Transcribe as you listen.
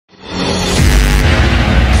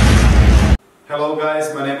Hello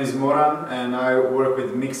guys, my name is Moran and I work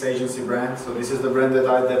with Mix Agency brand. So this is the brand that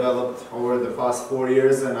I developed over the past 4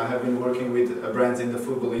 years, and I have been working with brands in the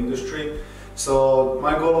football industry. So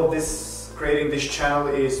my goal of creating this channel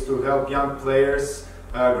is to help young players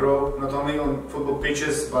grow, not only on football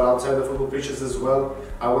pitches but outside the football pitches as well.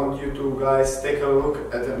 I want you to guys take a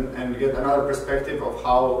look at and get another perspective of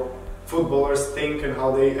how footballers think and how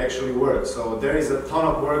they actually work. So there is a ton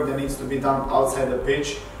of work that needs to be done outside the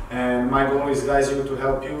pitch, and my goal is guys to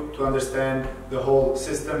help you to understand the whole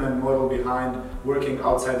system and model behind working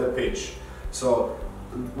outside the pitch. So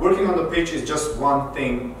working on the pitch is just one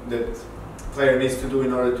thing that player needs to do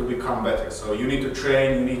in order to become better. So you need to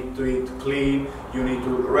train, you need to eat clean, you need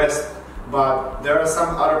to rest, but there are some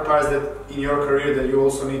other parts that in your career that you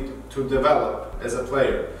also need to develop as a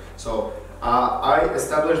player. So I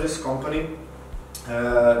established this company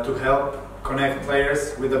to help connect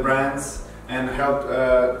players with the brands and help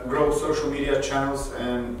grow social media channels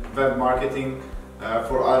and web marketing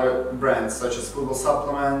for other brands such as Football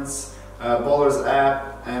Supplements, Ballers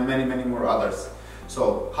app, and many more others.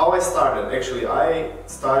 So how I started? Actually, I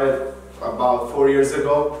started about 4 years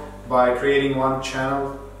ago by creating one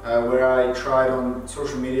channel where I tried on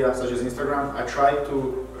social media such as Instagram. I tried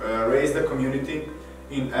to raise the community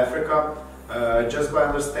in Africa just by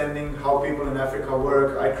understanding how people in Africa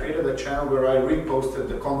work. I created a channel where I reposted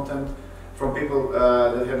the content from people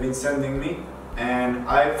that have been sending me, and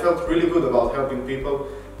I felt really good about helping people,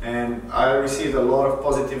 and I received a lot of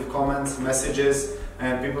positive comments, messages,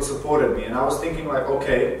 and people supported me. And I was thinking like,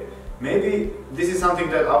 okay, maybe this is something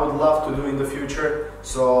that I would love to do in the future,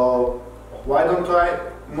 so why don't I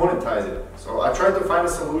monetize it? So I tried to find a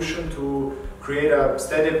solution to create a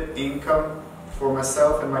steady income for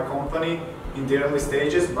myself and my company in the early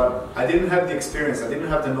stages, but I didn't have the experience, I didn't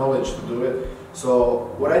have the knowledge to do it.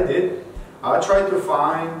 So what I did, I tried to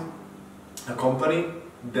find a company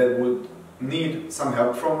that would need some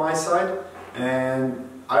help from my side, and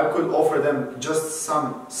I could offer them just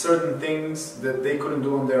some certain things that they couldn't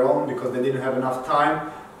do on their own because they didn't have enough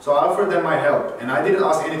time. So I offered them my help, and I didn't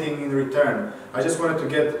ask anything in return. I just wanted to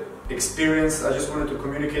get experience, I just wanted to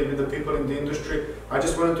communicate with the people in the industry, I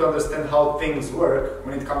just wanted to understand how things work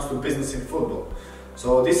when it comes to business in football.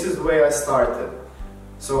 So this is the way I started.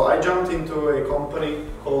 So I jumped into a company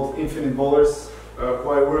called Infinite Ballers, who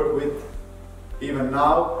I work with even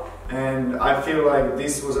now, and I feel like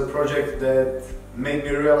this was a project that made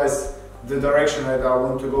me realize the direction that I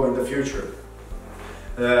want to go in the future.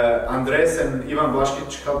 Andres and Ivan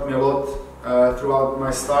Blaškić helped me a lot throughout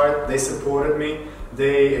my start. They supported me,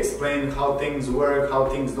 they explained how things work, how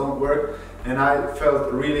things don't work, and I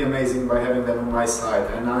felt really amazing by having them on my side.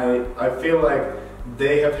 And I feel like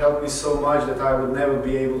they have helped me so much that I would never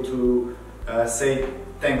be able to say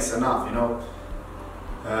thanks enough, you know.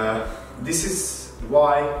 This is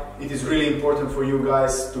why it is really important for you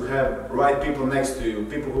guys to have right people next to you,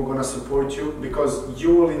 people who are gonna support you, because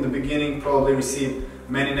you will in the beginning probably receive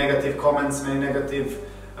many negative comments, many negative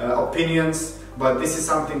opinions, but this is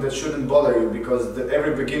something that shouldn't bother you, because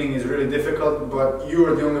every beginning is really difficult, but you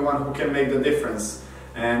are the only one who can make the difference.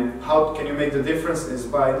 And how can you make the difference is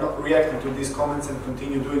by not reacting to these comments and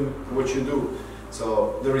continue doing what you do.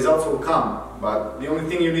 So the results will come, but the only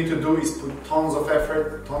thing you need to do is put tons of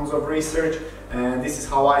effort, tons of research, and this is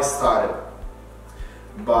how I started.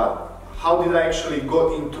 But how did I actually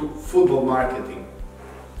go into football marketing?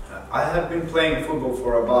 I have been playing football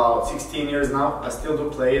for about 16 years now. I still do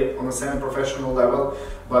play it on a semi-professional level,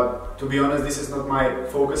 but to be honest, this is not my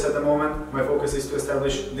focus at the moment. My focus is to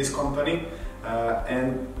establish this company,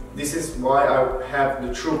 and this is why I have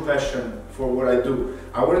the true passion for what I do.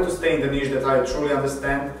 I wanted to stay in the niche that I truly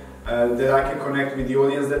understand, that I can connect with the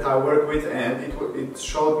audience that I work with, and it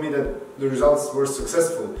showed me that the results were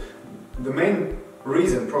successful. The main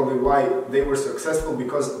reason probably why they were successful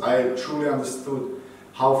because I truly understood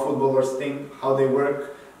how footballers think, how they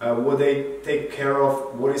work, what they take care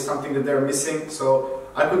of, what is something that they're missing. So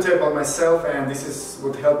I could tell about myself, and this is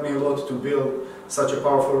what helped me a lot to build such a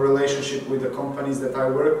powerful relationship with the companies that I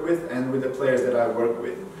work with and with the players that I work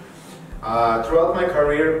with. Throughout my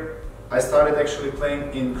career, I started actually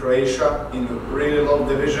playing in Croatia in a really low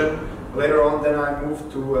division. Later on, then I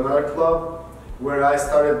moved to another club where I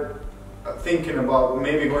started thinking about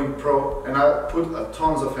maybe going pro, and I put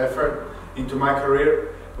tons of effort into my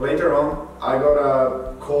career. Later on, I got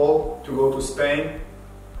a call to go to Spain,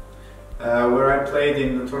 where I played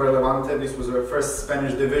in Torre Levante. This was the first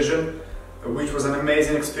Spanish division, which was an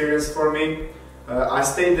amazing experience for me. I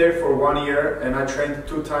stayed there for 1 year, and I trained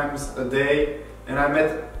 2 times a day, and I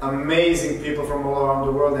met amazing people from all around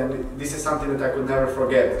the world, and this is something that I could never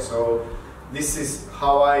forget. So this is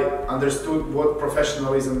how I understood what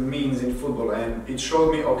professionalism means in football, and it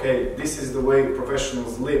showed me, okay, this is the way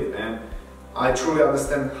professionals live, and I truly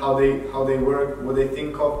understand how they work, what they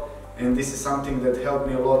think of, and this is something that helped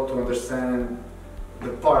me a lot to understand the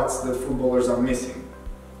parts that footballers are missing.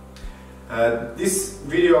 This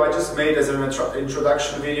video I just made as an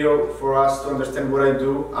introduction video for us to understand what I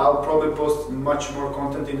do. I'll probably post much more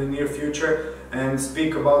content in the near future and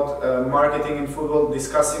speak about marketing in football,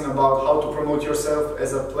 discussing about how to promote yourself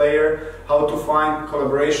as a player, how to find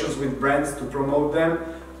collaborations with brands to promote them,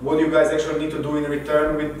 what you guys actually need to do in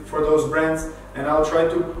return for those brands, and I'll try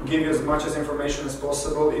to give you as much information as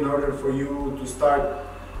possible in order for you to start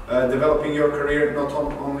developing your career not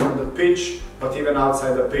only on the pitch but even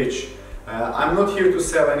outside the pitch. I'm not here to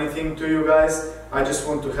sell anything to you guys, I just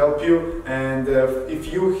want to help you, and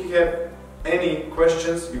if you have any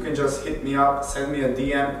questions you can just hit me up, send me a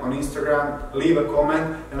DM on Instagram, leave a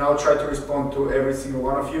comment, and I'll try to respond to every single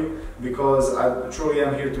one of you, because I truly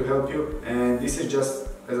am here to help you, and this is just,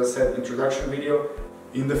 as I said, introduction video.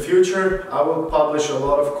 In the future I will publish a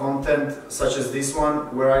lot of content such as this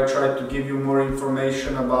one, where I try to give you more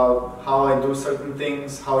information about how I do certain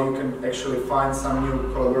things, how you can actually find some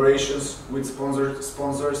new collaborations with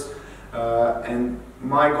sponsors, and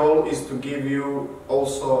my goal is to give you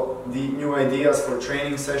also the new ideas for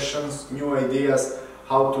training sessions, new ideas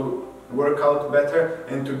how to work out better,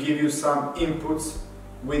 and to give you some inputs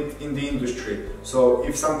in the industry. So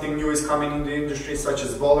if something new is coming in the industry, such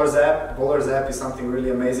as Bowlers app is something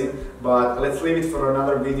really amazing, but let's leave it for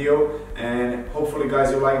another video, and hopefully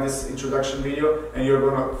guys you like this introduction video and you're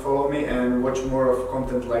gonna follow me and watch more of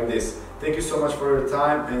content like this. Thank you so much for your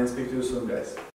time, and speak to you soon guys.